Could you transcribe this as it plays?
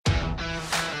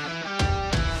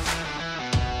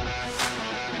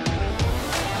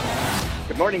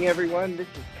Morning, everyone. This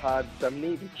is Todd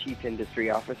Sumney, the Chief Industry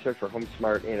Officer for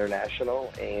HomeSmart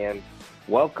International, and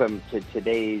welcome to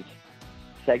today's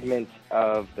segment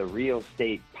of the Real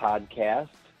Estate Podcast,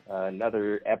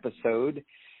 another episode.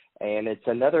 And it's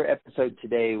another episode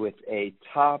today with a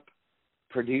top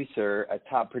producer, a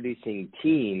top producing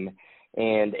team,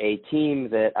 and a team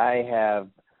that I have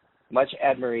much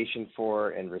admiration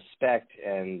for and respect,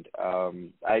 and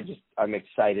I'm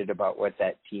excited about what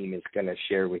that team is going to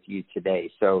share with you today.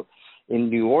 So in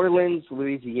New Orleans,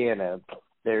 Louisiana,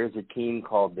 there's a team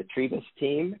called the Trebes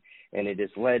team, and it is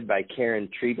led by Karen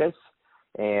Trebes,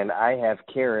 and I have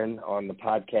Karen on the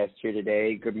podcast here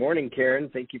today. Good morning, Karen.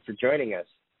 Thank you for joining us.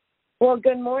 Well,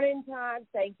 good morning, Todd.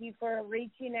 Thank you for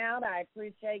reaching out. I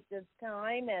appreciate this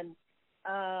time and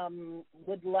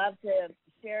would love to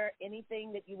share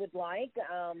anything that you would like,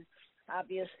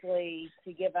 obviously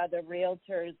to give other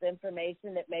realtors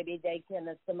information that maybe they can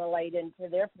assimilate into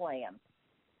their plan.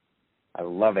 I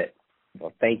love it.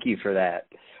 Well, thank you for that.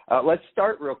 Let's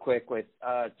start real quick with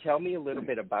tell me a little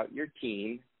bit about your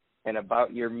team and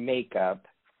about your makeup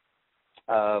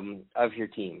of your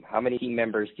team. How many team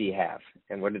members do you have,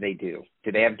 and what do they do?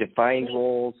 Do they have defined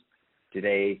roles?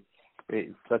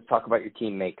 Let's talk about your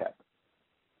team makeup.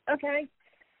 Okay.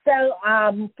 So,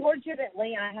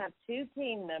 fortunately, I have two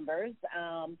team members.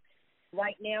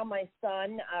 Right now, my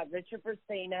son, Richard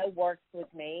Persino, works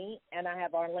with me, and I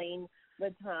have Arlene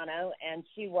Latano, and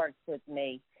she works with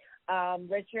me.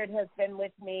 Richard has been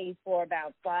with me for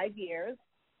about 5 years.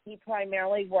 He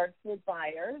primarily works with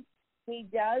buyers. He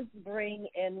does bring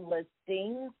in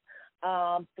listings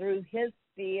through his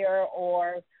sphere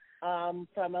or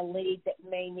from a lead that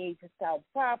may need to sell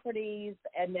properties,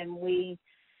 and then we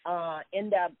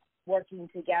end up working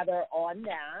together on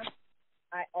that.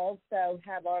 I also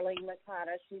have Arlene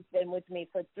Latano. She's been with me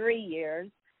for 3 years,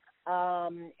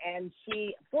 and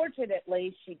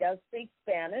fortunately, she does speak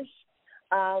Spanish.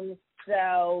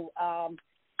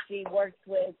 She works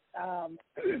with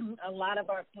a lot of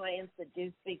our clients that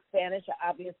do speak Spanish,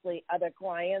 obviously other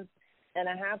clients. And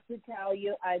I have to tell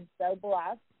you, I'm so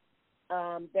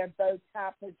blessed. They're both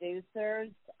top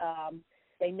producers.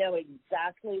 They know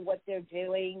exactly what they're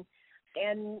doing.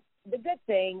 And the good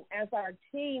thing, as our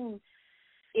team,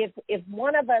 if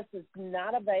one of us is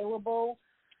not available,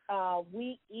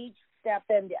 we each step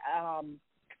in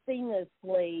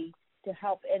seamlessly to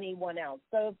help anyone else.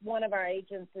 So if one of our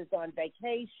agents is on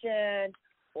vacation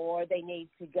or they need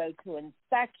to go to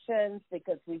inspections,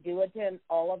 because we do attend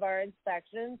all of our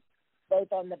inspections,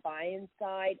 both on the buying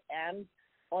side and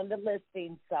on the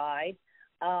listing side,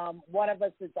 one of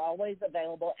us is always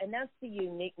available, and that's the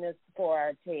uniqueness for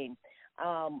our team.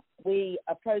 We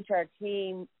approach our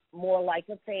team more like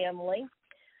a family.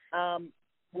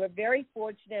 We're very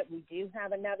fortunate. We do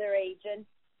have another agent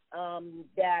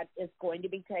that is going to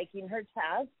be taking her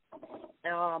test.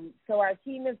 So our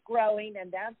team is growing,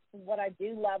 and that's what I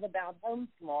do love about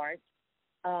HomeSmart.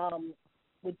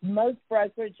 With most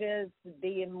brokerages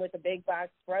being with a big box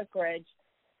brokerage,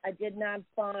 I did not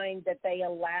find that they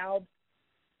allowed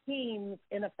teams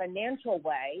in a financial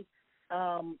way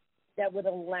that would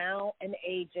allow an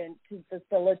agent to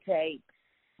facilitate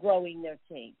growing their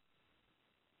team.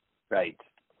 Right.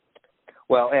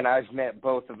 Well, and I've met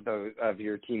both of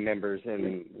your team members,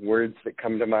 and words that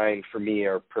come to mind for me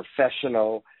are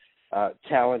professional,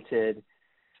 talented,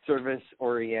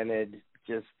 service-oriented,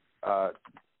 just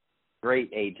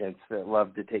great agents that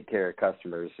love to take care of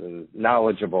customers and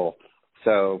knowledgeable.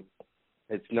 So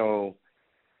it's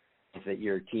that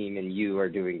your team and you are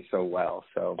doing so well.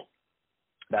 So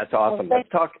that's awesome.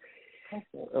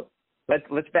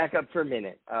 Let's back up for a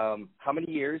minute. How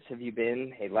many years have you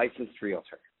been a licensed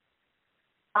realtor?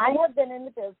 I have been in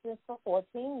the business for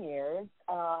 14 years.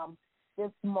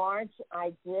 This March,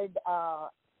 I did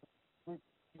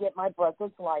get my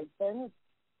broker's license,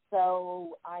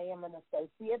 so I am an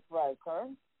associate broker.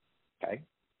 Okay.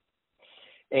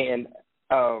 And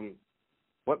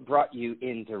what brought you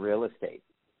into real estate?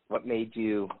 What made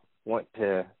you want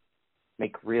to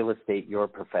make real estate your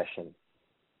profession?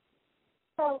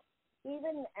 So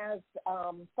even as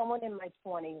someone in my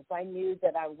 20s, I knew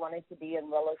that I wanted to be in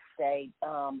real estate,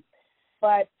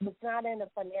 but was not in a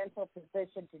financial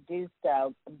position to do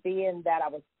so, being that I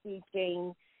was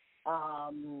teaching.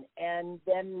 And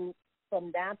then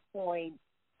from that point,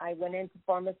 I went into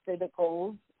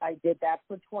pharmaceuticals. I did that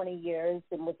for 20 years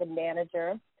and was a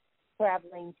manager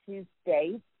traveling 2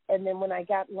 states. And then when I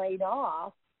got laid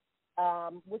off,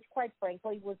 which quite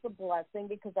frankly was a blessing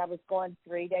because I was gone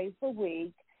 3 days a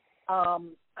week,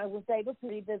 I was able to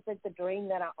revisit the dream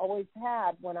that I always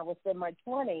had when I was in my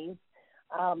 20s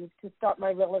to start my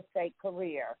real estate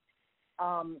career.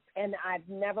 And I've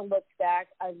never looked back.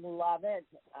 I love it.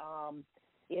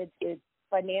 It's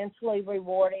financially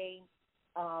rewarding,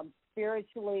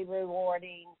 spiritually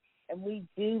rewarding, and we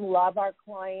do love our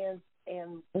clients,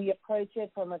 and we approach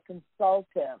it from a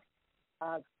consultative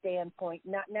standpoint,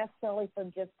 not necessarily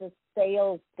from just a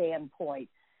sales standpoint.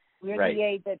 We're Right. the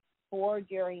aid that's before,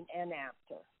 during, and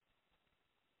after.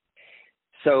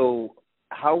 So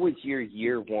how was your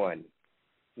year one?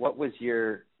 What did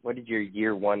your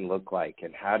year one look like,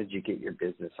 and how did you get your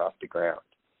business off the ground?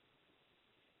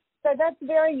 So that's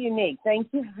very unique.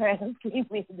 Thank you for asking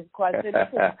me the question.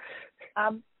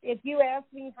 If you ask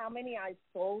me how many I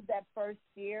sold that first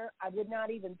year, I would not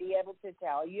even be able to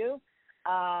tell you.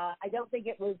 I don't think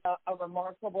it was a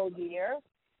remarkable year.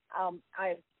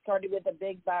 I started with a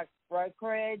big box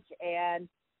brokerage, and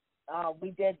we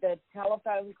did the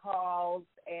telephone calls,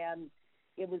 and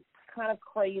it was kind of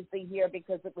crazy here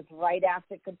because it was right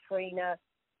after Katrina.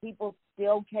 People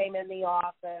still came in the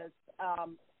office.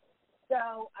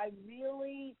 So I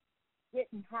really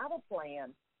didn't have a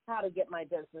plan how to get my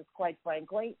business, quite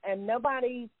frankly, and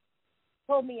nobody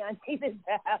told me I needed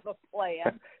to have a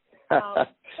plan. I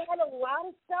had a lot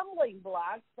of stumbling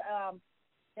blocks.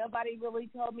 Nobody really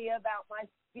told me about my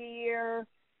fear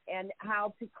and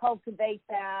how to cultivate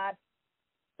that.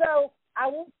 So I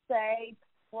will say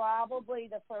probably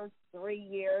the first 3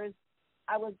 years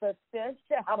I was a fish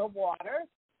out of water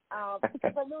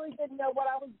because I really didn't know what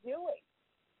I was doing.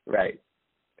 Right.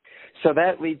 So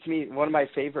that leads me, one of my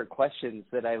favorite questions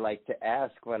that I like to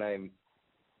ask when I'm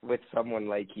with someone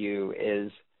like you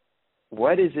is,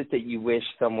 what is it that you wish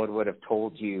someone would have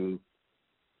told you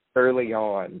early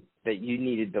on that you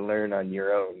needed to learn on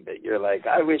your own, that you're like,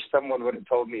 I wish someone would have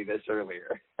told me this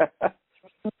earlier?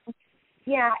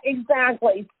 Yeah,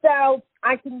 exactly. So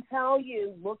I can tell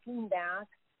you, looking back,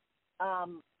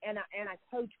 and I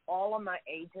coach all of my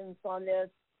agents on this,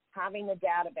 having a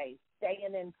database,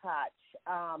 staying in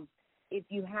touch. If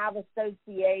you have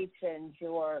associations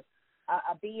or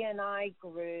a BNI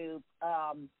group,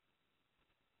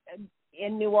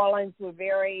 in New Orleans, we're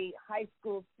very high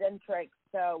school centric.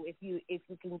 So if you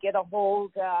can get a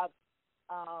hold of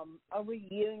a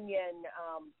reunion,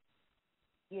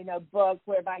 book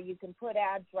whereby you can put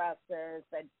addresses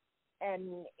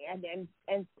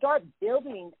and start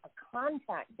building a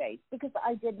contact base, because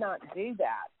I did not do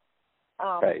that.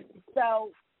 Right.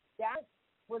 So that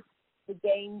was the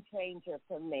game changer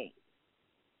for me.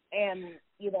 And,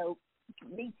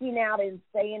 reaching out and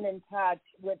staying in touch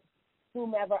with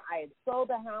whomever I had sold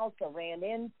a house or ran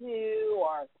into,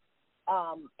 or,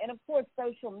 and of course,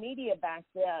 social media back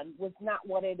then was not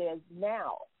what it is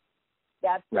now.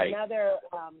 That's right. Another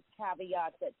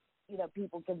caveat that,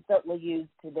 people can certainly use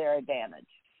to their advantage.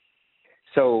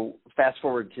 So fast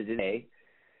forward to today,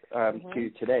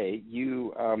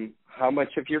 you, how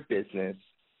much of your business,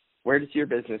 where does your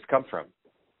business come from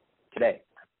today?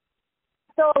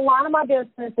 So a lot of my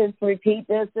business is repeat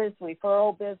business,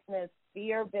 referral business,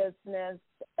 sphere business,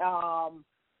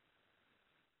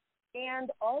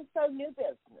 and also new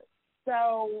business.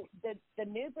 So the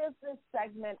new business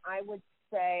segment, I would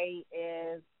say,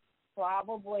 is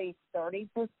probably 30%.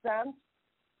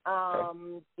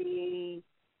 The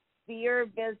sphere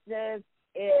business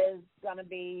is going to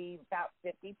be about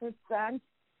 50%.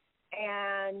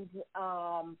 And,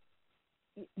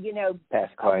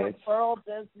 past clients. Referral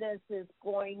business is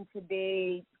going to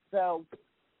be, the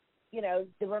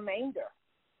remainder.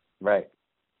 Right.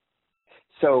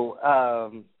 So,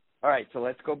 all right, so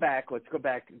let's go back.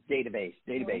 Database.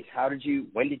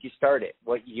 When did you start it?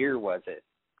 What year was it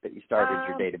that you started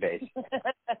your database?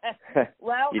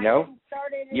 Well, I didn't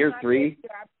start it in year my 3? Year.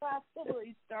 I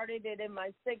possibly started it in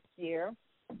my 6th year.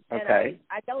 And Okay.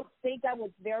 I don't think I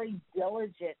was very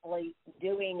diligently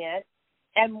doing it.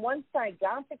 And once I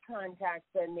got the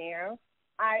contacts in there,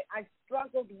 I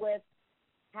struggled with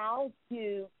how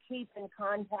to keep in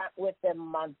contact with them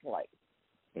monthly.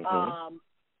 Mm-hmm.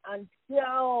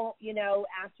 Until,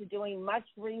 after doing much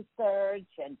research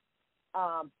and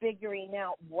figuring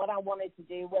out what I wanted to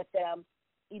do with them,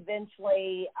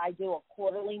 eventually I do a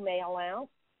quarterly mail out.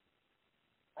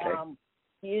 Okay.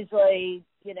 Usually,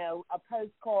 a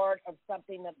postcard of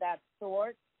something of that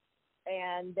sort.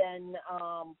 And then,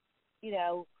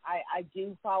 I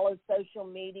do follow social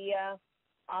media.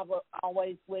 I was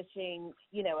always wishing,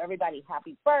 everybody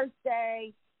happy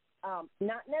birthday,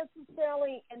 not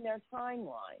necessarily in their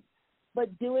timeline,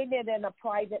 but doing it in a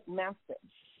private message.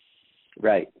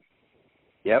 Right.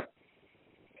 Yep.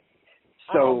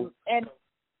 So, and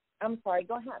I'm sorry,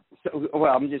 go ahead. So,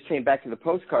 well, I'm just saying, back to the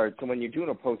postcard. So when you're doing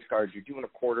a postcard, you're doing a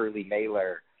quarterly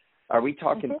mailer. Are we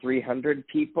talking 300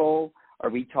 people? Are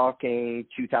we talking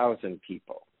 2,000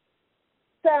 people?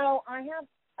 So I have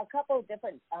a couple of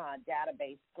different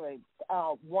database groups.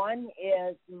 One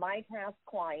is my past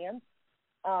clients,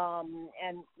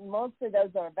 and most of those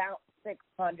are about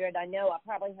 600. I know I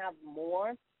probably have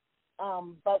more,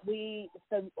 but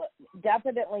so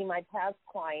definitely my past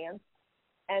clients.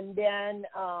 And then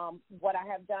what I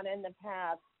have done in the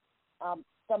past,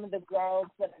 some of the girls,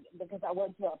 because I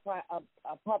went to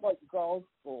a public girls'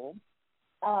 school,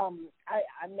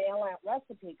 I mail out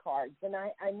recipe cards. And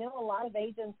I know a lot of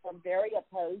agents are very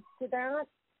opposed to that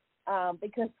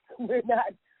because we're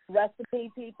not recipe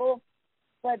people.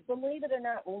 But believe it or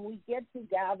not, when we get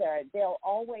together, they'll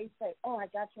always say, oh, I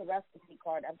got your recipe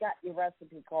card. I've got your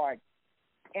recipe card.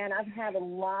 And I've had a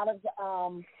lot of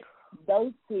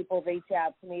those people reach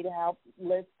out to me to help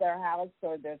list their house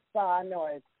or their son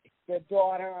or their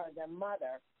daughter or their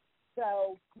mother.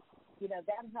 So,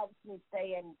 that helps me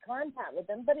stay in contact with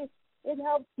them, but it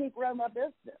helps me grow my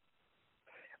business.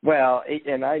 Well,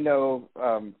 and I know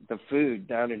the food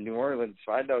down in New Orleans,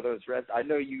 so I know I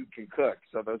know you can cook,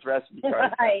 so those recipe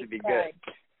cards have to be good.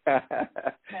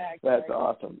 That's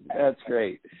awesome. That's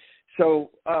great. So,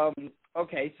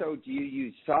 okay, so do you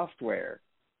use software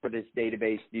for this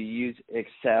database? Do you use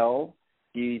Excel?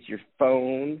 Do you use your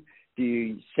phone? Do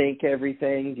you sync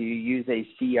everything? Do you use a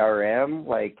CRM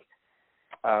like,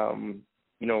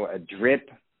 a drip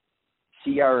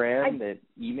CRM that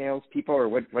emails people, or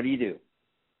what do you do?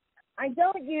 I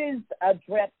don't use a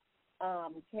drip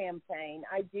campaign.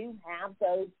 I do have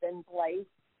those in place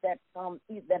that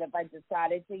if I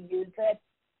decided to use it,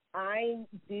 I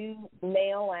do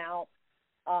mail out.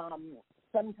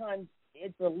 Sometimes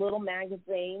it's a little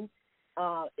magazine.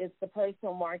 It's the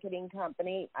personal marketing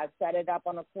company. I set it up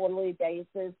on a quarterly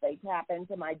basis. They tap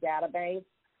into my database,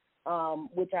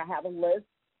 which I have a list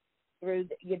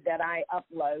that I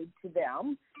upload to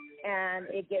them, and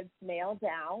it gets mailed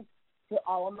out to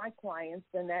all of my clients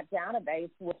in that database,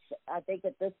 which I think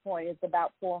at this point is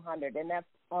about 400, and that's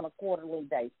on a quarterly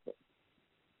basis.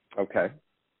 Okay.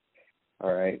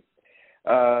 All right.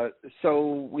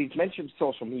 So we've mentioned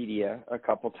social media a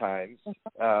couple times.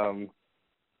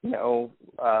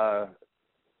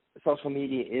 Social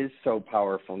media is so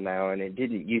powerful now, and it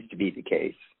didn't used to be the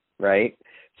case, right?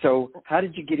 So how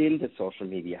did you get into social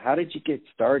media? How did you get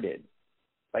started?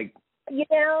 Like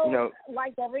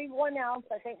everyone else,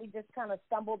 I think we just kind of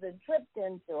stumbled and tripped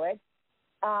into it.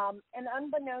 And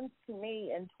unbeknownst to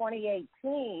me, in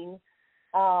 2018,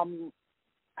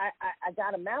 I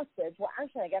got a message. Well,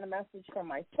 actually, I got a message from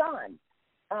my son.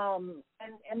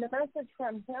 And the message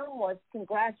from him was,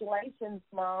 congratulations,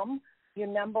 Mom, you're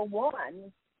number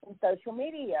one in social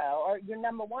media, or you're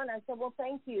number one. I said, well,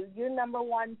 thank you. You're number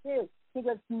one, too. He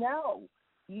goes, no,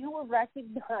 you were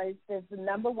recognized as the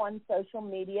number one social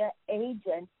media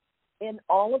agent in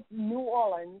all of New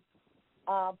Orleans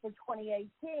for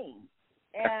 2018.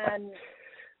 And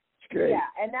that's great. Yeah,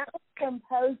 and that was from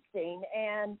posting.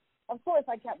 And, of course,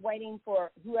 I kept waiting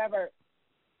for whoever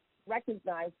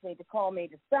recognized me to call me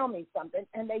to sell me something,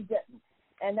 and they didn't.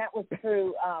 And that was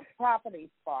through Property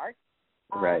Spark.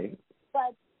 Right.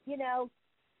 But,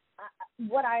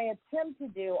 what I attempt to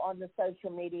do on the social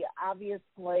media,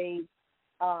 obviously,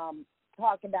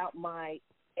 talk about my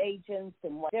agents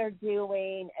and what they're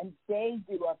doing, and they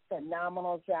do a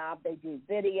phenomenal job. They do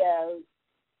videos.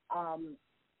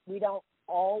 We don't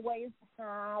always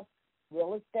have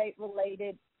real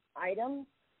estate-related items,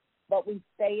 but we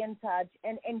stay in touch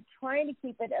and trying to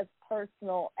keep it as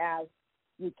personal as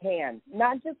you can.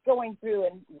 Not just going through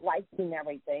and liking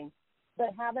everything,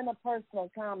 but having a personal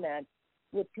comment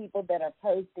with people that are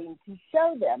posting to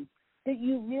show them that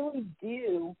you really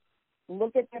do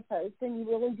look at their posts and you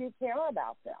really do care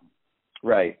about them.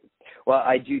 Right. Well,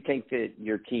 I do think that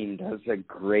your team does a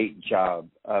great job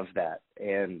of that.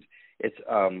 And it's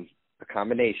a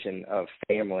combination of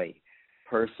family,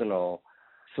 personal,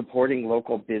 supporting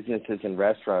local businesses and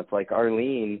restaurants. Like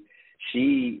Arlene,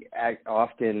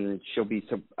 she'll be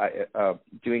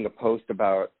doing a post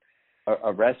about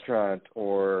a restaurant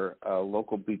or a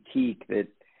local boutique that,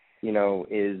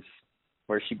 is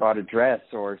where she bought a dress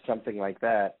or something like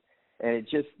that. And it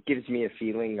just gives me a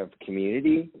feeling of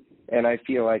community. And I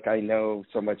feel like I know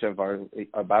so much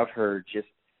about her, just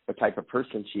the type of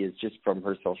person she is, just from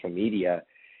her social media.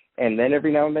 And then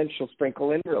every now and then she'll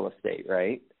sprinkle in real estate,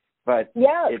 right? But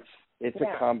it's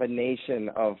a combination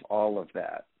of all of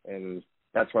that, and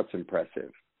that's what's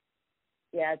impressive.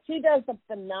 Yeah, she does a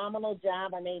phenomenal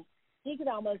job. I mean, she could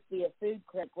almost be a food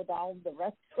critic with all of the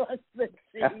restaurants that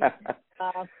she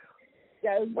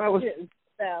goes to.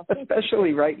 So.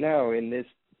 Especially right now in this,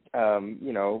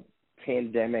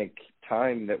 pandemic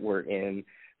time that we're in,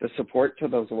 the support to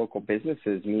those local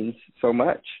businesses means so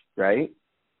much, right?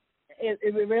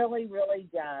 It really, really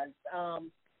does.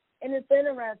 And it's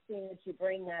interesting that you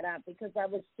bring that up because I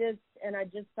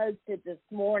just posted this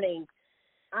morning,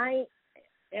 and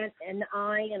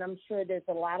I'm sure there's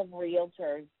a lot of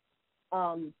realtors,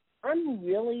 I'm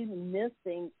really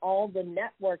missing all the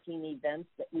networking events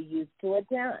that we used to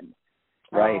attend.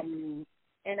 Right. And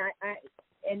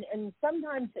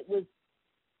sometimes it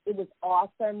was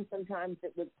awesome. Sometimes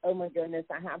it was, oh my goodness,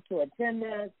 I have to attend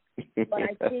this. But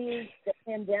I think the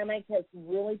pandemic has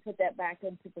really put that back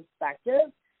into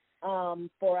perspective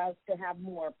for us to have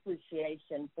more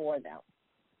appreciation for them.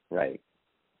 Right.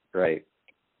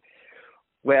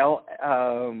 Well,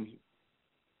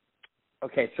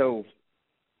 okay, so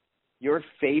your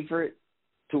favorite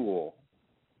tool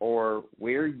or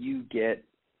where you get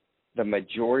the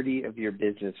majority of your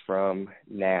business from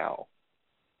now,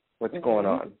 what's going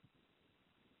on?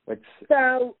 What's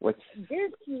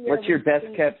your best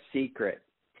kept secret?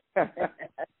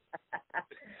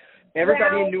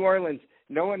 Everybody in New Orleans,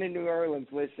 no one in New Orleans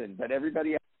listened, but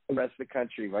everybody else in the rest of the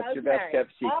country, what's your best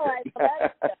kept secret? All right, well,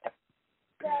 that's good.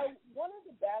 So one of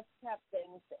the best kept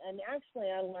things, and actually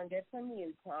I learned it from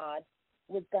you, Todd,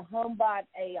 was the HomeBot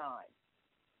AI.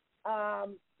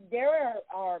 There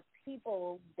are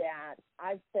people that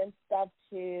I've sent stuff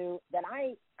to that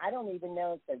I don't even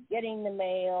know if they're getting the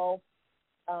mail.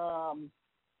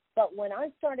 But when I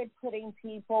started putting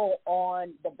people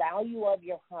on the value of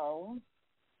your home,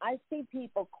 I see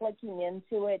people clicking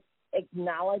into it,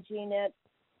 acknowledging it,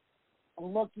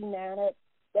 looking at it.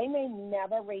 They may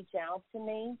never reach out to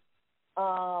me.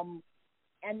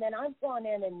 And then I've gone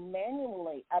in and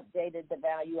manually updated the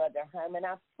value of their home, and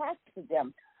I've texted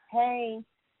them, hey,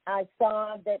 I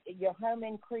saw that your home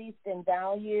increased in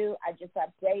value. I just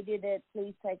updated it.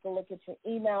 Please take a look at your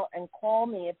email and call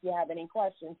me if you have any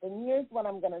questions. And here's what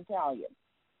I'm going to tell you.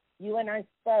 You and I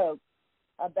spoke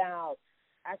about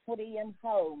equity in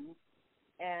homes,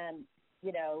 and,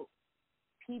 you know,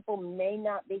 people may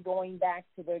not be going back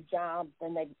to their jobs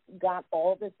and they've got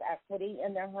all this equity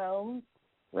in their homes.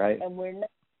 Right. And we're not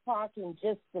talking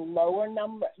just the lower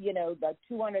number, you know, the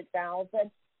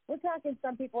 200,000. We're talking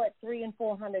some people at 300,000 and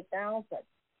 400,000.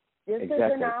 This exactly.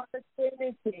 is an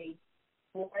opportunity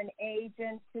for an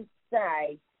agent to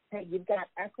say, hey, you've got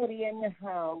equity in your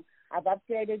home. I've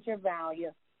updated your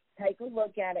value. Take a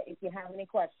look at it if you have any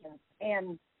questions.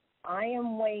 And I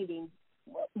am waiting.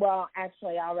 Well,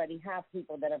 actually, I already have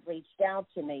people that have reached out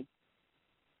to me.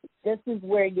 This is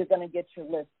where you're going to get your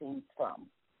listings from.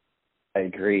 I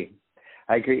agree.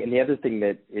 And the other thing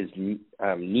that is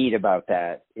neat about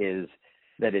that is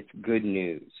that it's good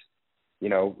news. You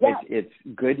know, yeah. It's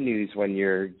good news when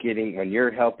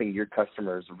you're helping your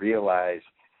customers realize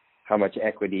how much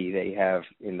equity they have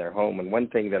in their home. And one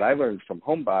thing that I learned from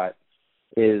HomeBot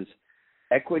is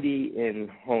equity in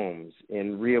homes,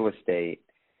 in real estate,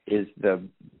 is the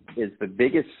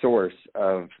biggest source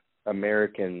of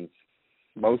Americans.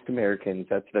 Most Americans,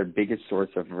 that's their biggest source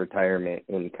of retirement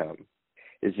income,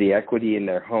 is the equity in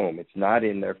their home. It's not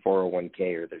in their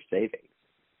 401k or their savings.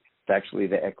 It's actually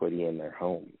the equity in their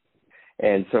home.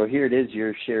 And so here it is,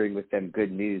 you're sharing with them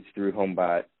good news through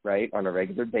HomeBot, right, on a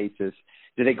regular basis.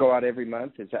 Do they go out every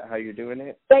month? Is that how you're doing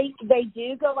it? They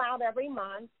do go out every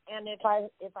month, and if I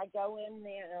go in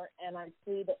there and I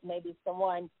see that maybe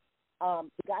someone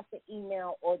got the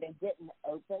email or they didn't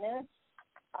open it,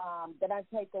 then I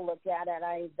take a look at it.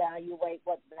 I evaluate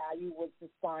what value was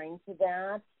assigned to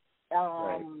that.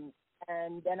 Right.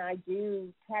 And then I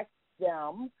do text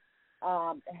them,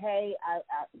 hey,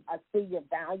 I see your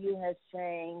value has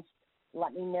changed.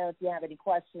 Let me know if you have any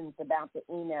questions about the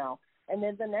email. And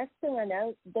then the next thing I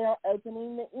know, they're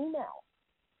opening the email.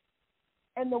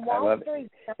 And the Wall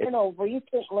Street Journal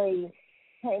recently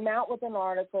came out with an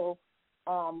article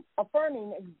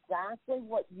affirming exactly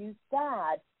what you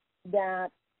said, that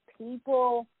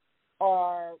people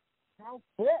are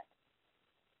house-rich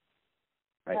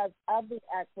because of the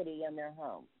equity in their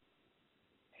home.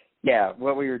 Yeah,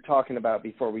 what we were talking about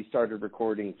before we started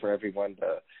recording for everyone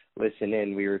to listen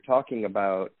in, we were talking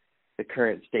about the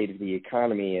current state of the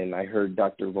economy, and I heard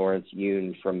Dr. Lawrence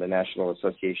Yoon from the National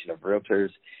Association of Realtors.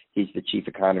 He's the chief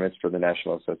economist for the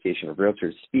National Association of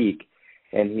Realtors speak,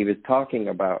 and he was talking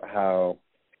about how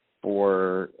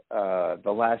for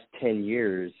the last 10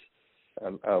 years,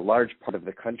 a large part of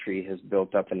the country has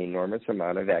built up an enormous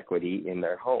amount of equity in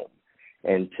their home.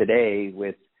 And today,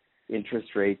 with interest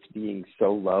rates being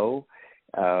so low,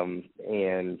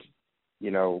 and,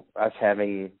 you know, us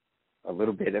having a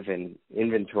little bit of an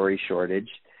inventory shortage,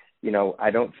 you know,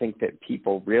 I don't think that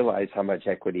people realize how much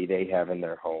equity they have in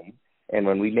their home. And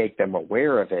when we make them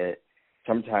aware of it,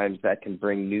 sometimes that can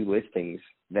bring new listings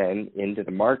then into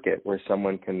the market where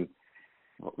someone can,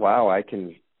 wow, I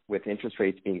can, with interest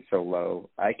rates being so low,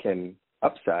 I can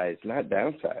upsize, not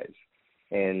downsize,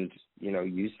 and, you know,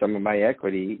 use some of my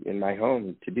equity in my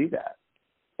home to do that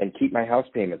and keep my house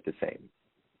payment the same.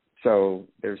 So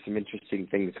there's some interesting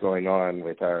things going on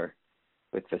with the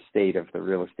state of the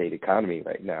real estate economy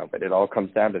right now, but it all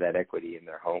comes down to that equity in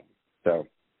their home. So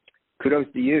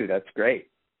kudos to you. That's great.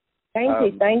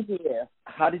 Thank you.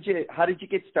 How did you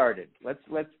get started?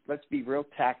 Let's be real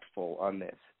tactful on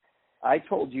this. I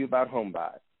told you about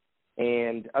HomeBot,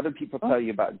 and other people tell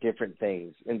you about different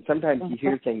things, and sometimes you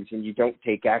hear things and you don't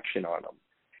take action on them.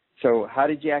 So how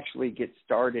did you actually get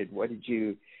started? How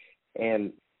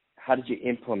did you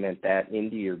implement that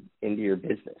into your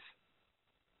business?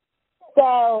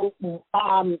 So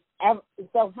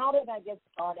how did I get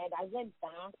started? I went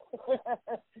back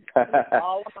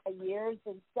all of my years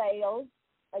in sales.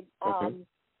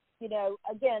 You know,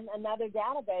 again, another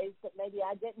database that maybe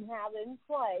I didn't have in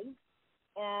place,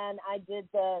 and I did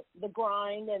the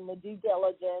grind and the due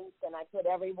diligence, and I put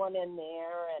everyone in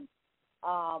there. And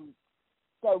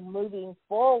so moving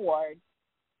forward,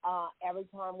 every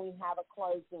time we have a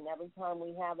closing, every time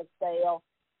we have a sale,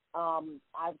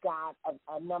 I've got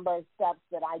a number of steps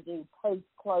that I do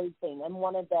post-closing, and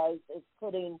one of those is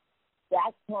putting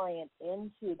that client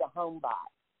into the HomeBot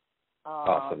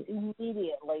awesome.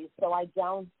 immediately, so I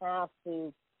don't have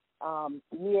to,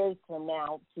 years from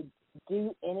now, to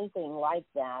do anything like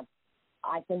that.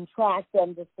 I can track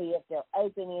them to see if they're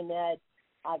opening it.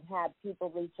 I've had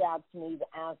people reach out to me to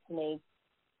ask me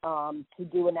to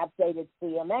do an updated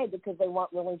CMA because they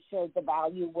weren't really sure the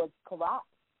value was correct.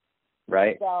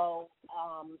 Right. So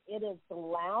it has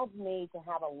allowed me to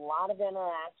have a lot of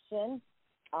interaction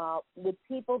with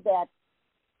people that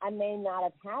I may not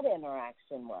have had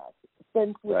interaction with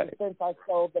since I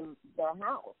sold them their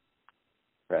house.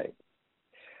 Right.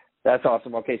 That's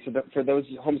awesome. Okay, so for those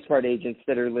HomeSmart agents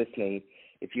that are listening,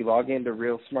 if you log into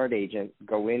Real Smart Agent,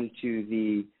 go into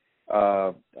the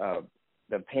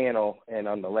panel, and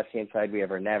on the left-hand side we have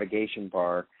our navigation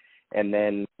bar, and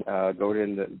then go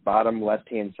to the bottom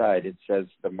left-hand side. It says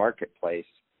the marketplace.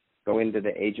 Go into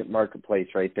the agent marketplace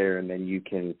right there, and then you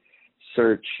can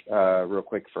search real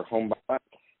quick for HomeBot,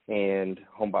 and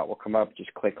HomeBot will come up.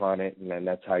 Just click on it, and then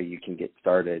that's how you can get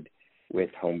started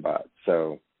with HomeBot.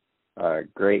 So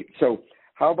great. So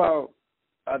how about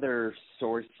other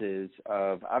sources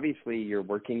of, obviously you're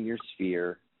working your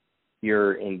sphere,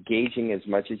 you're engaging as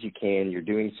much as you can, you're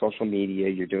doing social media,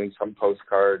 you're doing some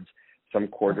postcards, some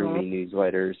quarterly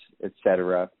newsletters,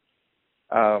 etc.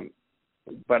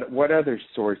 But what other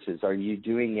sources are you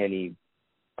doing? Any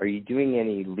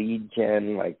lead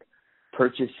gen, like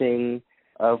purchasing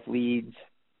of leads?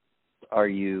 Are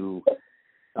you?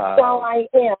 So I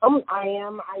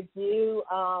am. I do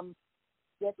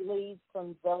get leads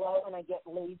from Zillow, and I get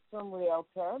leads from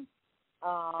Realtor.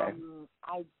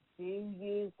 I do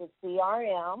use the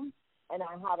CRM, and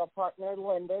I have a partner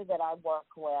lender that I work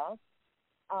with.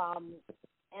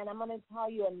 And I'm going to tell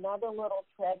you another little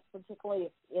trick, particularly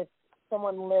if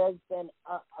someone lives in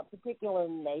a particular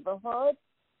neighborhood,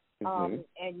 and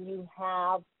you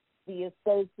have the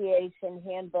association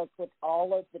handbook with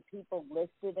all of the people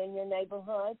listed in your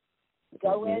neighborhood.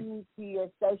 Go into your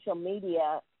social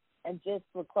media and just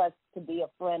request to be a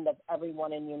friend of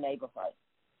everyone in your neighborhood.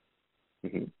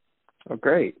 Oh,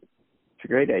 great. It's a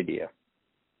great idea.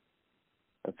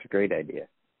 That's a great idea.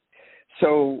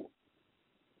 So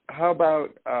how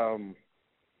about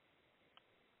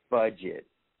budget?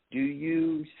 Do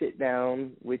you sit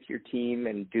down with your team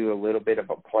and do a little bit of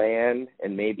a plan,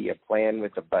 and maybe a plan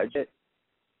with a budget,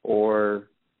 or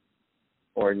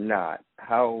not?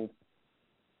 How?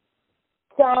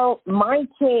 So my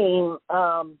team,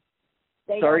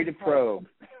 sorry to probe.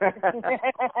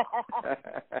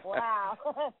 Wow.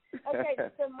 Okay,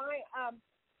 so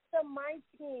my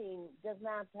team does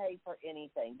not pay for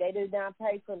anything. They do not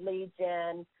pay for lead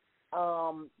gen.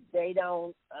 They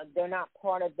don't. They're not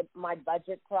part of my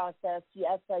budget process.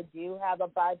 Yes, I do have a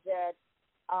budget,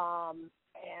 and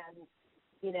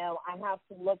you know, I have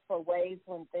to look for ways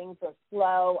when things are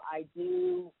slow. I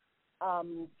do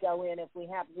go in if we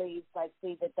have leads. I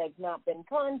see that they've not been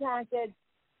contacted.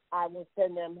 I will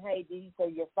send them, hey, these are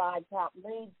your 5 top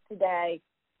leads today.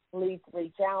 Please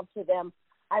reach out to them.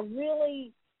 I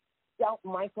really don't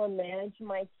micromanage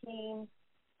my team.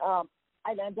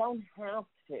 I don't have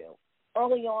to.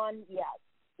 Early on, yes.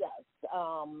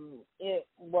 It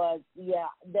was,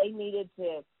 they needed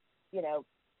to, you know,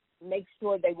 make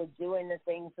sure they were doing the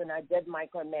things, and I did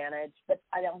micromanage, but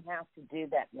I don't have to do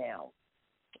that now.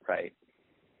 Right.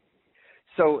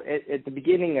 So at the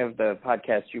beginning of the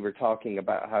podcast, you were talking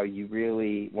about how you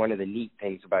really, one of the neat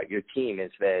things about your team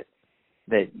is that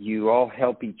you all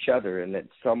help each other and that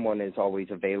someone is always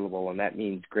available, and that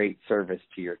means great service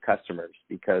to your customers,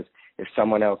 because if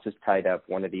someone else is tied up,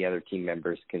 one of the other team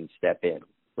members can step in,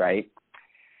 right?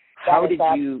 How did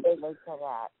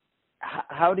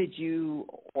you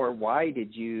or why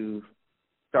did you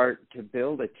start to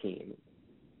build a team?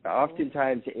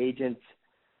 Oftentimes agents,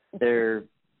 there's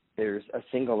a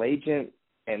single agent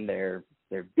and they're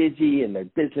busy and their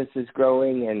business is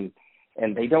growing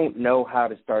and they don't know how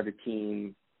to start a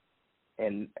team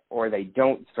or they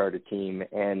don't start a team.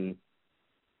 And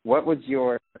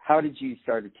how did you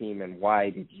start a team and why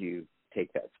did you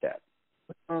take that step?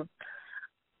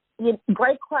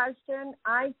 Great question.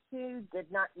 I too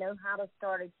did not know how to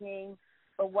start a team,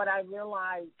 but what I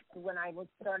realized when I was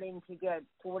starting to get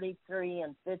 43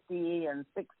 and 50 and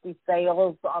 60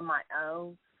 sales on my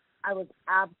own, I was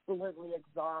absolutely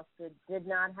exhausted, did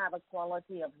not have a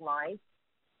quality of life,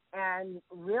 and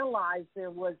realized there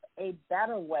was a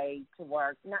better way to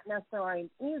work, not necessarily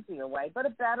an easier way, but a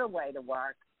better way to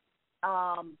work.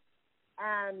 And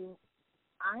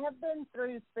I have been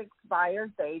through 6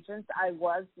 buyer's agents. I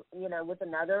was, with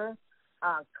another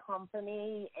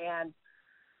company, and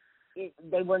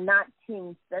they were not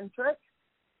team-centric.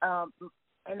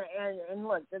 And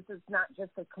look, this is not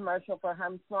just a commercial for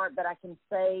HomeSmart, but I can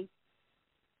say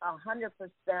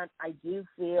 100% I do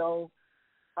feel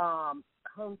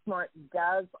HomeSmart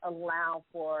does allow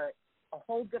for a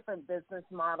whole different business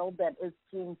model that is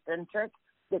team-centric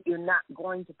that you're not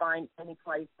going to find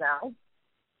anyplace else.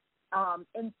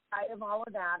 In spite of all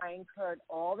of that, I incurred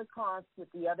all the costs with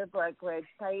the other brokerage,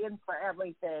 paying for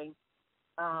everything,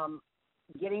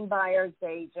 getting buyer's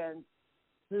agents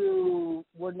who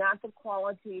were not the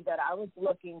quality that I was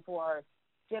looking for,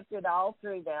 shifted all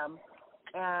through them.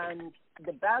 And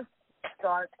the best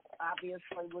start,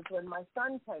 obviously, was when my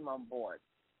son came on board.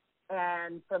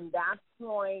 And from that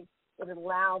point, it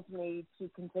allowed me to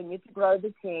continue to grow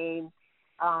the team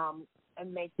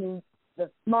and making the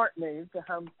smart move to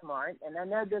HomeSmart. And I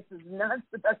know this is not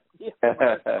the best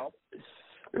commercial.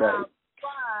 Right.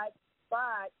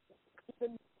 But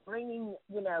even bringing,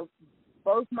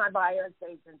 both my buyer's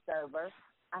agents over,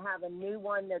 I have a new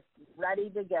one that's ready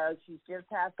to go. She just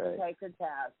has to take her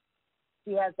test.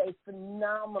 She has a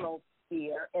phenomenal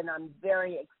sphere, and I'm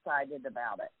very excited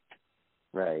about it.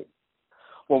 Right.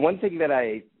 Well, one thing that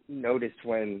I noticed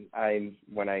when I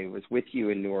was with you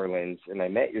in New Orleans and I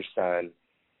met your son,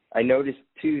 I noticed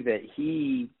too that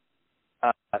he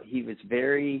was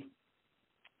very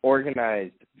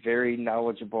organized, very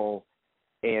knowledgeable,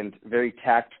 and very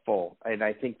tactful. And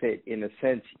I think that in a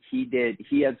sense he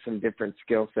had some different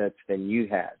skill sets than you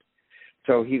had.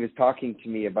 So he was talking to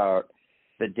me about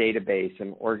the database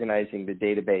and organizing the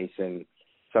database and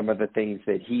some of the things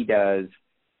that he does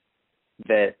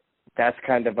that's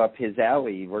kind of up his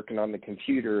alley, working on the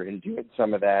computer and doing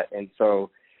some of that. And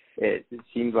so it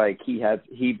seemed like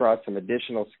he brought some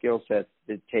additional skill sets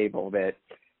to the table that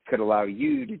could allow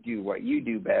you to do what you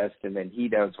do best, and then he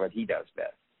does what he does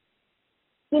best.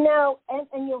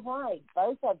 And you're right,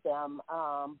 both of them,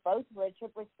 both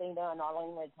Richard Christina and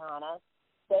Arlene Latana,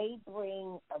 they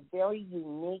bring a very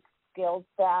unique skill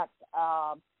set.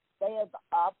 They have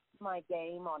upped my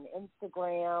game on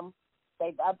Instagram.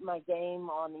 They've upped my game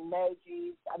on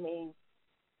emojis. I mean,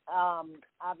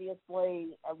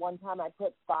 obviously, at one time I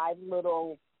put 5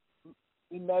 little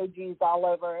emojis all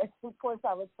over it. Of course,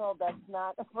 I was told that's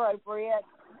not appropriate.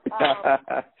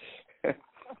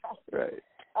 Right.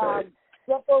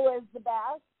 Simple is the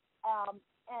best.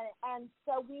 And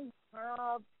so we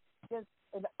have just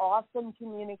an awesome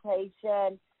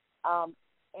communication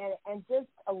and just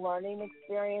a learning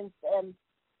experience. And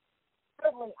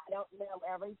certainly I don't know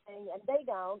everything, and they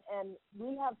don't. And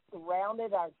we have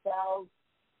surrounded ourselves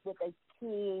with a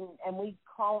team, and we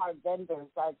call our vendors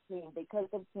our team, because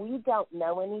if we don't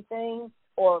know anything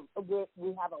or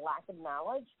we have a lack of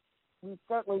knowledge, we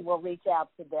certainly will reach out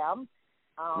to them.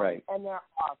 Right. And they're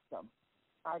awesome.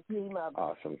 Our team of,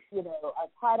 awesome. Our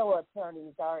title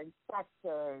attorneys, our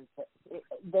inspectors,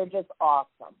 they're just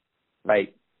awesome.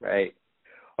 Right.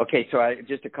 Okay, so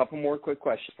just a couple more quick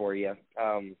questions for you,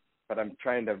 but I'm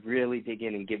trying to really dig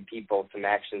in and give people some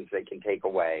actions they can take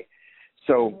away.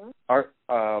 So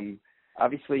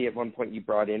obviously at one point you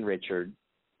brought in Richard,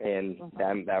 and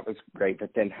that was great,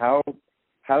 but then how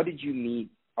did you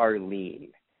meet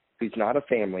Arlene, who's not a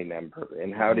family member,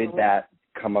 and how did that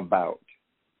come about?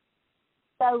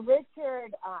 So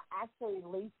Richard actually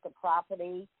leased the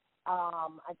property.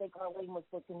 I think Arlene was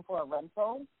looking for a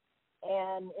rental.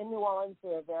 And in New Orleans,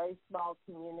 we're a very small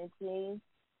community.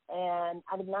 and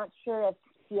I'm not sure if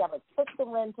she ever took the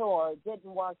rental or it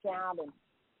didn't work out, and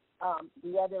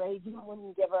the other agent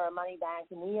wouldn't give her her money back,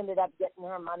 and we ended up getting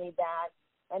her money back.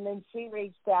 And then she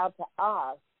reached out to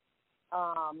us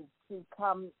to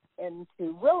come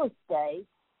into real estate,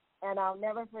 and I'll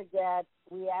never forget,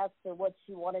 we asked her what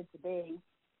she wanted to be,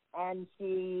 and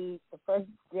she, the first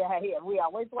day, and we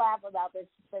always laugh about this,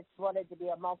 she said she wanted to be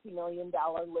a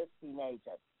multi-million-dollar listing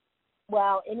agent.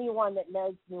 Well, anyone that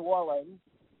knows New Orleans,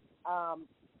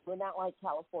 we're not like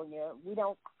California. We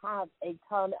don't have a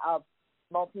ton of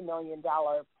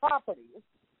multi-million-dollar properties.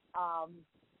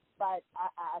 But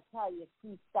I tell you,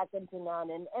 she's second to none.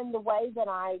 And the way that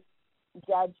I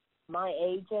judge my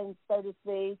agents, so to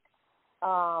speak,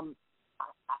 I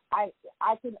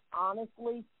can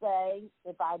honestly say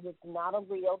if I was not a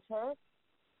realtor,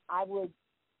 I would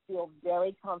feel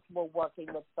very comfortable working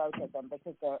with both of them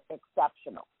because they're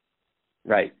exceptional.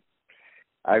 Right.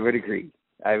 I would agree.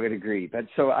 But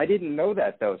so I didn't know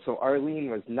that, though. So Arlene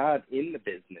was not in the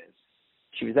business.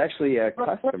 She was actually a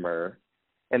customer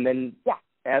and then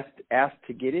asked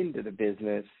to get into the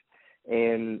business,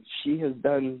 and she has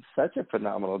done such a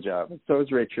phenomenal job. So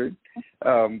is Richard.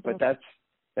 But that's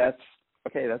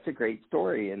okay. That's a great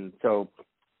story. And so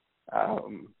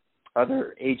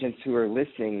other agents who are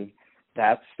listening,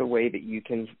 that's the way that you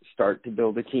can start to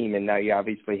build a team. And now you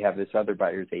obviously have this other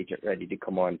buyer's agent ready to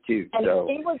come on too. And so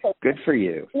good for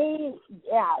you.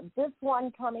 This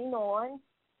one coming on,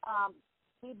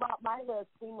 he bought my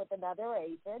listing with another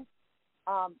agent.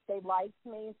 They liked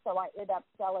me, so I ended up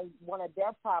selling one of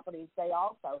their properties they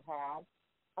also had.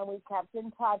 And we kept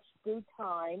in touch through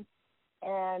time.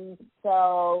 And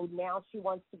so now she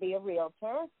wants to be a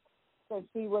realtor. So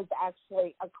she was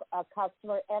actually a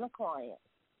customer and a client.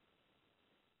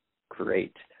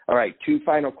 Great. All right, two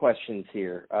final questions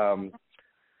here.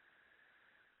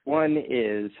 One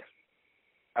is,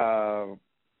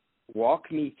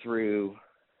 walk me through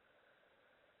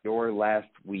your last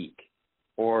week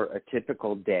or a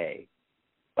typical day.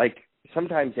 Like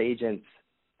sometimes agents,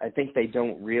 I think they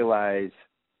don't realize,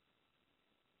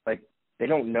 like they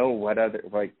don't know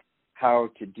how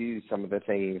to do some of the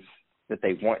things that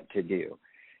they want to do.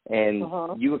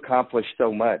 And you accomplish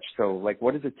so much. So like,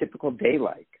 what is a typical day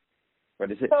like?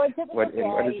 What is it? So what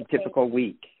is a typical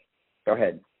week? Go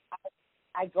ahead.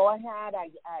 I go ahead.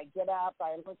 I get up.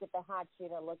 I look at the hot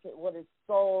sheet. I look at what is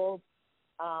sold.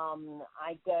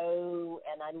 I go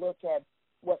and I look at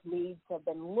what leads have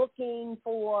been looking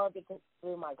for, because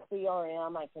through my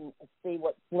CRM I can see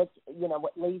what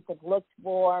leads have looked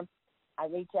for. I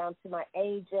reach out to my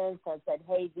agents. I said,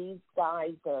 hey, these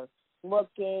guys are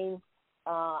looking.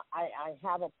 I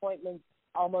have appointments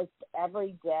almost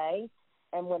every day.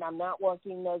 And when I'm not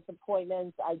working those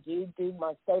appointments, I do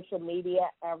my social media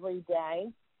every day.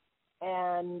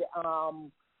 And,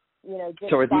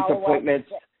 just so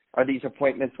are these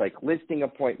appointments like listing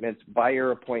appointments,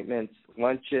 buyer appointments,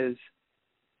 lunches,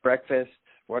 breakfast?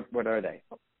 What are they?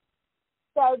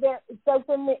 So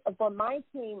for my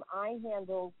team, I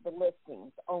handle the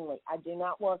listings only. I do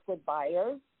not work with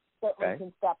buyers. Certainly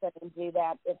can step in and do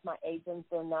that if my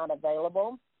agents are not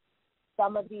available.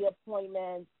 Some of the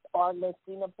appointments are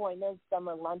listing appointments. Some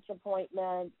are lunch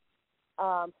appointments.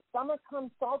 Some are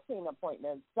consulting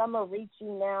appointments. Some are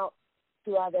reaching out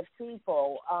to other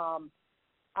people.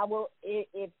 I will,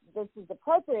 if this is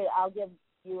appropriate, I'll give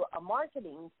you a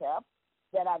marketing tip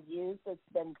that I've used. It's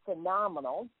been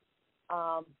phenomenal.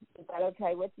 Is that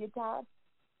okay with you, Todd?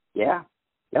 Yeah.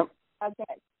 Yep.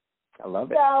 Okay. I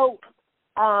love it. So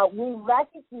we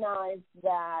recognize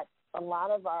that a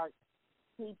lot of our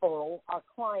people, our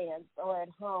clients, are at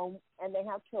home and they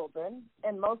have children,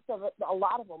 and a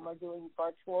lot of them are doing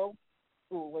virtual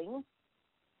schooling.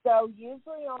 So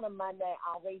usually on a Monday,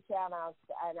 I'll reach out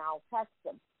and I'll text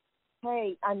them,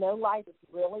 hey, I know life is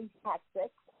really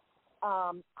hectic.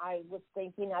 I was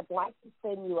thinking I'd like to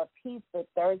send you a pizza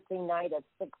Thursday night at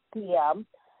 6 p.m.,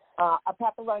 a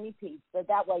pepperoni pizza.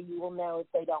 That way you will know if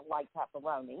they don't like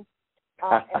pepperoni.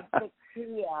 At 6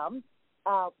 p.m.,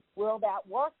 will that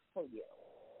work for you?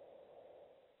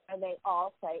 And they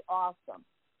all say, awesome.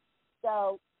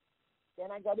 So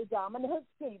then I go to Domino's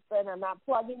Pizza, and I'm not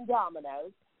plugging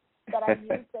Domino's, but I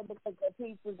use them because the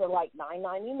pizzas are like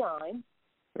 $9.99.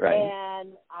 Right.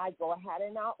 And I go ahead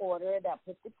and I'll order it. I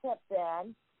put the tip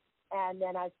in, and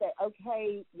then I say,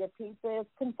 okay, your pizza is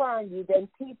confirmed. You then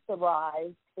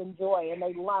pizzerize. Enjoy. And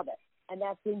they love it. And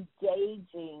that's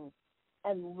engaging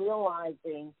and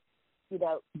realizing,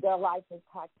 their life is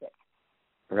hectic.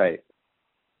 Right.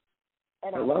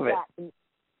 And I love it. Gotten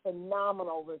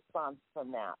phenomenal response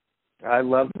from that. I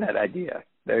love that idea.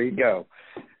 There you go.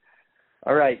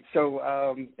 All right. So,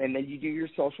 and then you do your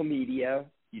social media.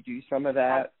 You do some of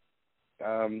that.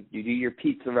 You do your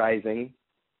pizza rising.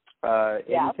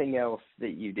 Anything else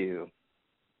that you do?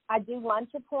 I do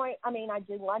lunch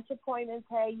appointments.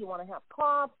 Hey, you want to have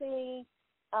coffee?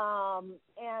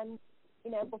 And,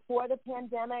 before the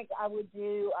pandemic, I would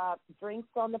do drinks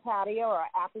on the patio or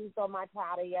apples on my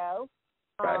patio.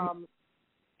 Right.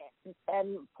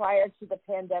 And prior to the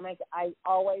pandemic, I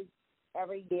always,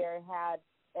 every year, had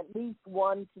at least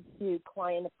 1 to 2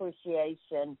 client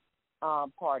appreciation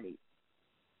parties.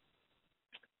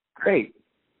 Great.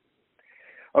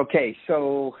 Okay,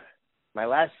 so my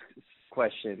last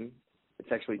question,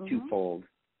 it's actually twofold.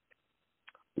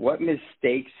 What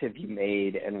mistakes have you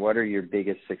made, and what are your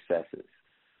biggest successes?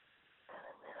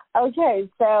 Okay,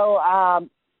 so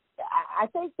I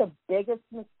think the biggest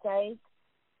mistake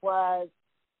was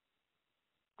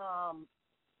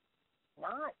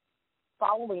not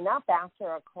following up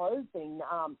after a closing,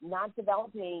 not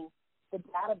developing the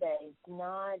database,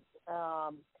 not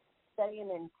staying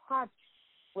in touch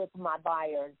with my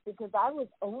buyers, because I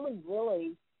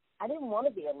didn't want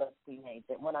to be a listing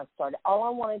agent when I started. All I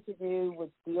wanted to do was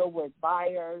deal with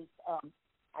buyers.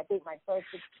 I think my first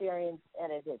experience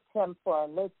and an attempt for a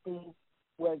listing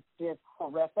was just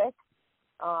horrific.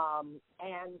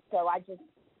 And so I just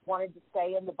wanted to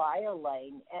stay in the buyer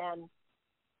lane. And,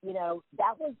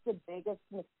 that was the biggest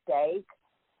mistake,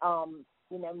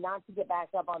 not to get back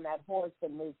up on that horse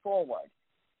and move forward.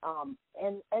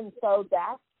 And so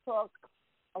that took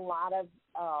a lot of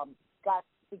guts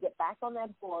to get back on that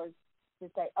horse, to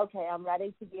say, okay, I'm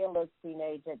ready to be a listing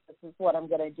agent. This is what I'm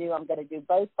going to do. I'm going to do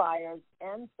both buyers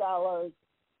and sellers.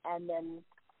 And then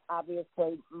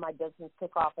obviously my business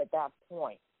took off at that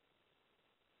point.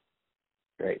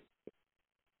 Great.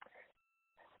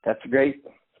 That's a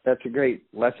great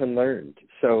lesson learned.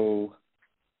 So,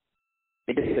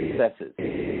 biggest successes.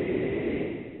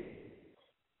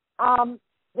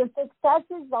 The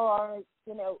successes are,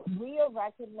 we are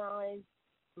recognized,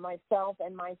 myself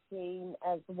and my team,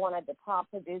 as one of the top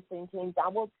producing teams. I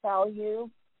will tell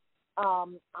you,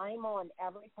 I'm on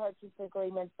every purchase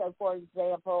agreement. So, for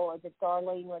example, if it's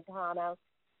Arlene Ratano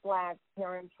 /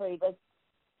 Karen Trebes,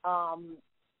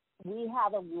 we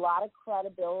have a lot of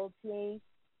credibility,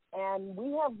 and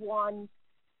we have won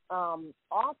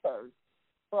offers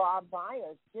for our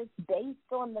buyers just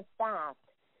based on the fact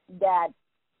that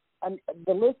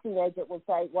the listing agent will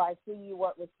say, well, I see you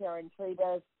work with Karen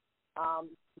Trebes.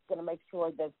 Going to make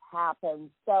sure this happens.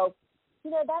 So,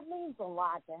 that means a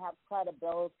lot to have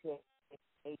credibility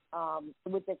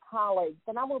with the colleagues.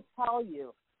 And I will tell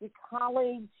you, your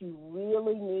colleagues, you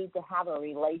really need to have a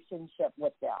relationship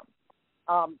with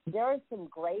them. There are some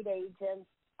great agents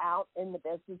out in the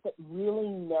business that really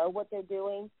know what they're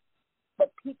doing,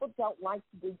 but people don't like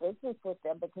to do business with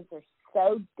them because they're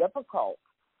so difficult.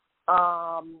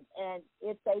 And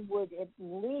if they would at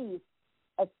least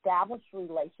establish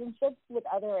relationships with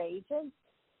other agents,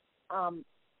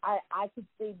 I could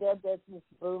see their business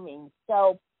booming.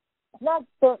 So not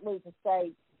certainly to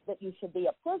say that you should be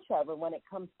a pushover when it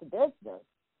comes to business,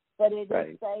 but it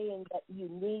is saying that you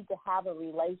need to have a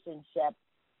relationship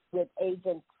with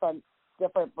agents from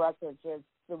different brokerages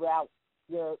throughout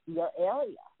your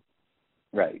area.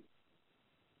 Right.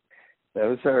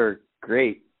 Those are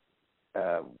great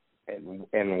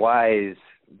and wise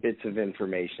bits of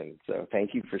information. So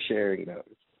thank you for sharing those.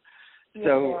 Yeah.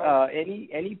 So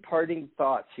any parting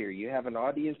thoughts here? You have an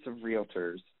audience of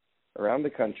realtors around the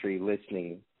country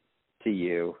listening to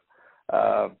you.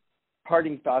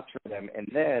 Parting thoughts for them. And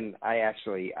then I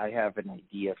have an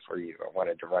idea for you. I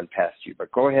wanted to run past you,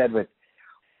 but go ahead with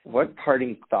what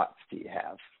parting thoughts do you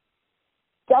have?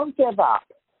 Don't give up.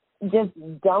 Just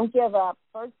don't give up.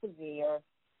 Persevere.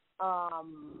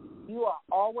 You are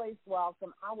always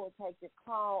welcome. I will take your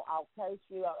call. I'll coach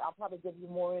you. I'll probably give you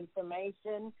more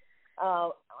information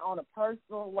on a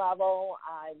personal level.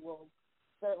 I will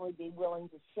certainly be willing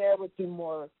to share with you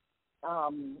more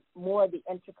of the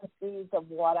intricacies of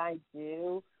what I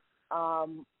do.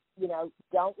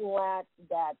 Don't let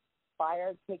that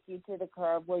buyer kick you to the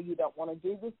curb where you don't want to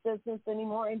do this business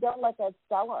anymore, and don't let that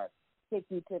seller kick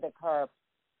you to the curb.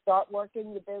 Start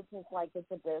working your business like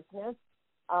it's a business,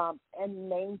 and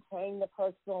maintain the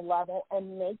personal level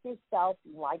and make yourself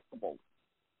likable.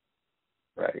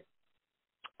 Right.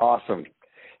 Awesome.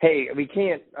 Hey, we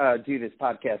can't do this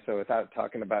podcast without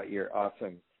talking about your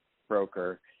awesome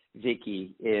broker,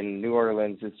 Vicky, in New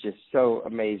Orleans. It's just so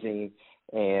amazing.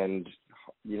 And,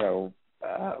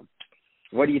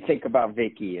 what do you think about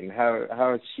Vicky, and how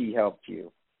has she helped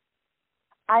you?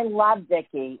 I love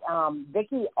Vicky.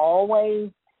 Vicky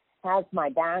always has my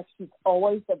back. She's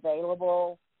always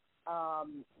available.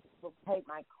 will take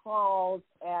my calls,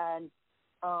 and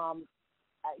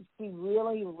she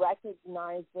really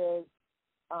recognizes,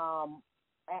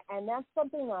 and that's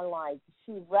something I like.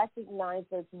 She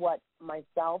recognizes what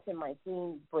myself and my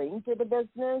team bring to the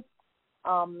business,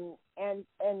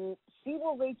 and she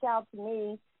will reach out to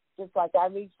me just like I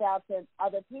reached out to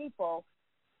other people,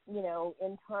 you know,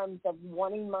 in terms of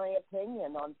wanting my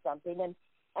opinion on something,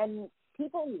 and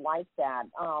people like that.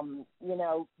 You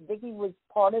know, Vicki was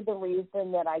part of the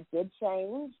reason that I did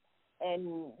change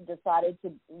and decided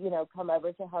to, you know, come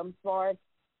over to HomeSmart,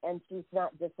 and she's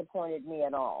not disappointed me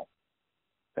at all.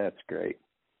 That's great.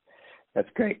 That's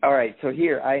great. All right, so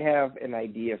here I have an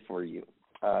idea for you,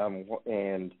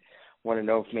 and want to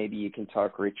know if maybe you can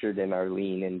talk Richard and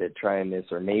Arlene into trying this,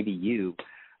 or maybe you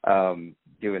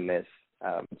doing this.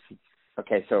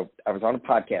 Okay, so I was on a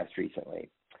podcast recently,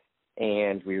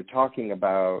 and we were talking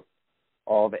about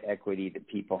all the equity that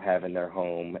people have in their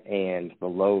home and the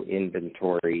low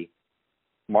inventory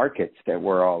markets that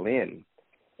we're all in.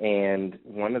 And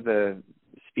one of the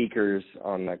speakers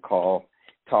on the call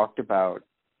talked about,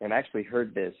 and actually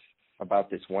heard this,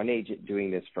 about this one agent doing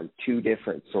this from two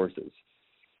different sources.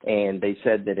 And they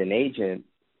said that an agent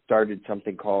started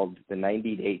something called the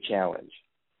 90-day challenge.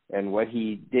 And what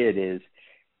he did is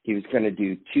he was going to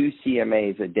do 2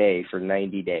 CMAs a day for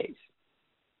 90 days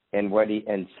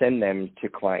and send them to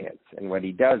clients. And what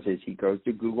he does is he goes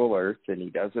to Google Earth and he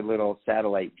does a little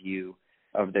satellite view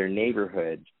of their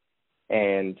neighborhood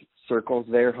and circles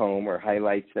their home or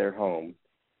highlights their home.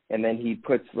 And then he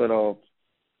puts little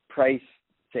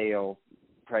sale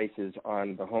prices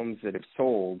on the homes that have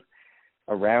sold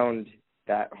around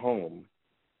that home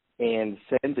and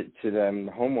sends it to them,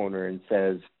 the homeowner, and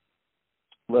says,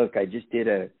 look, I just did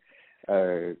a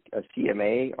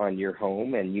CMA on your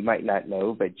home, and you might not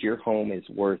know, but your home is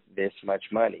worth this much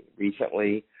money.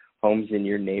 Recently, homes in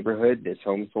your neighborhood, this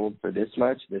home sold for this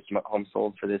much, this home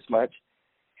sold for this much.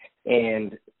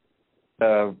 And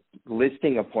the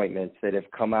listing appointments that have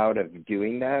come out of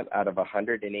doing that, out of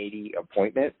 180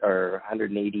 appointments or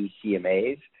 180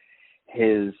 CMAs,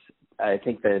 I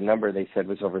think the number they said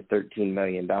was over $13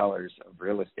 million of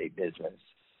real estate business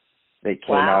that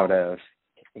came out of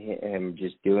him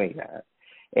just doing that.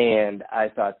 And I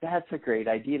thought, that's a great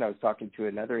idea. And I was talking to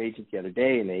another agent the other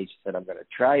day, and the agent said, I'm going to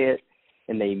try it.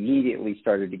 And they immediately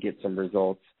started to get some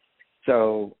results.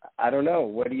 So I don't know.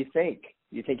 What do you think?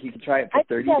 Do you think you could try it for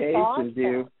 30 days awesome.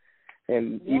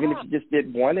 even if you just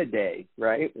did one a day,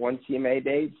 right? 1 CMA a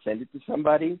day, send it to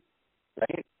somebody,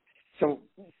 right? So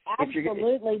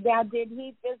absolutely. Now, did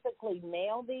he physically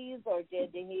mail these, or did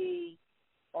he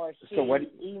or she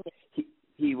email?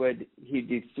 He'd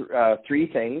do 3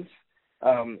 things.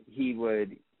 He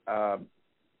would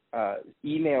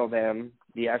email them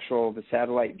the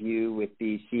satellite view with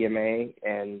the CMA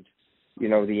and, you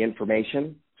know, the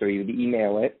information. So he would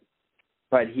email it,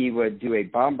 but he would do a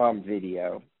bomb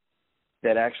video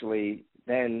that actually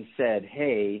then said,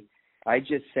 hey, I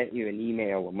just sent you an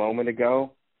email a moment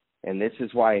ago, and this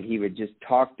is why. And he would just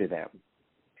talk to them.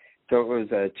 So it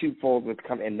was a twofold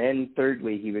and then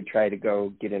thirdly, he would try to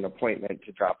go get an appointment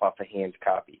to drop off a hand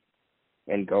copy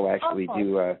and go actually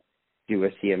do a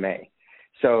CMA.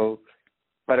 So,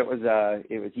 but it was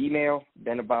email,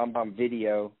 then a bomb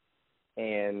video,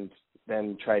 and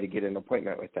then try to get an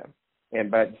appointment with them.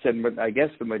 But I guess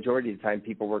the majority of the time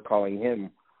people were calling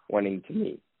him wanting to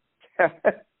meet.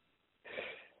 That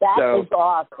is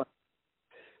awesome.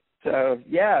 So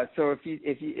yeah, so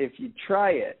if you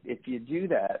try it, if you do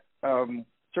that,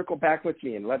 circle back with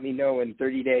me and let me know in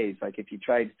 30 days. Like if you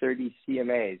tried 30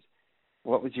 CMAs,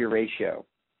 what was your ratio?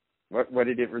 What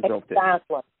did it result in?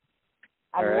 Exactly.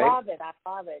 I right. love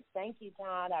it. Thank you,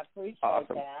 Todd. I appreciate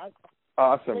that.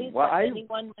 Awesome. Please let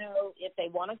anyone know if they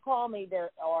want to call me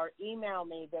or email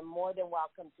me, they're more than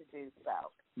welcome to do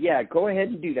so. Yeah, go ahead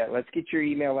and do that. Let's get your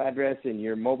email address and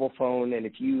your mobile phone. And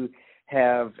if you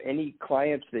have any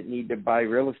clients that need to buy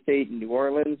real estate in New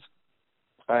Orleans,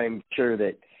 I'm sure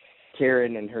that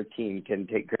Karen and her team can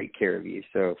take great care of you.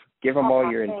 So give them all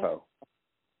your info.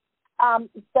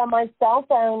 So my cell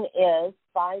phone is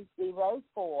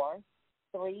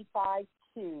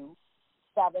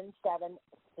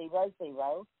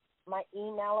 504-352-7700. My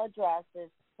email address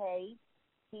is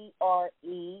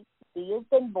KTRE, B as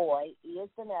in boy, E as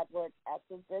in Edward, S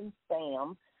as in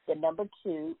Sam, the number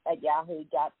 2 at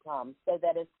yahoo.com. So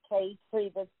that is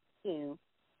Trebes2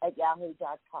 at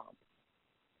yahoo.com.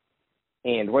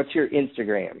 And what's your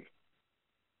Instagram?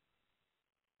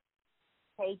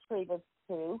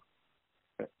 Trebes2.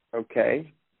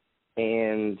 Okay.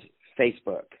 And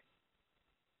Facebook?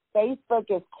 Facebook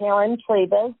is Karen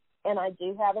Trebes, and I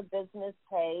do have a business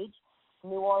page.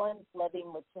 New Orleans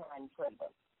Living with Karen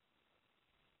Trebes.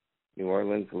 New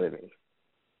Orleans Living.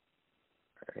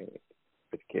 All right.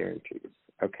 With Karen Trebes.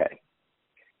 Okay.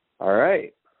 All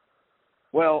right.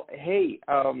 Well, hey,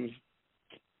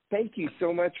 thank you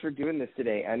so much for doing this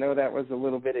today. I know that was a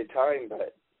little bit of time,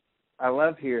 but I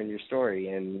love hearing your story,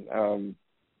 and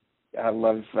I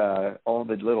love all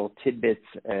the little tidbits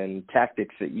and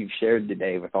tactics that you've shared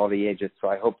today with all the agents. So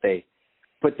I hope they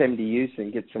put them to use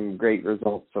and get some great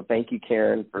results. So thank you,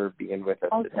 Karen, for being with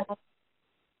us today.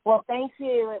 Well, thank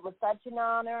you. It was such an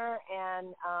honor,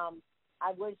 and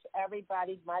I wish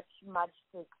everybody much, much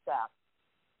success.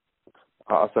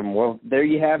 Awesome. Well, there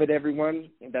you have it, everyone.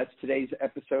 That's today's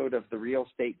episode of the Real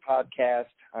Estate Podcast.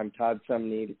 I'm Todd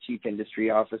Sumney, the Chief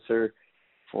Industry Officer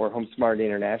for HomeSmart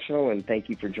International, and thank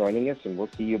you for joining us, and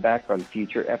we'll see you back on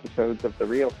future episodes of The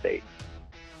Real Estate.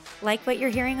 Like what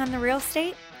you're hearing on The Real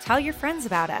Estate? Tell your friends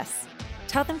about us.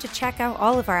 Tell them to check out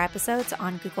all of our episodes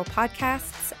on Google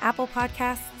Podcasts, Apple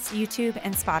Podcasts, YouTube,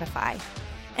 and Spotify.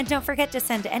 And don't forget to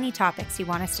send any topics you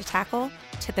want us to tackle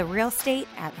to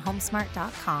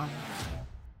therealestate@homesmart.com.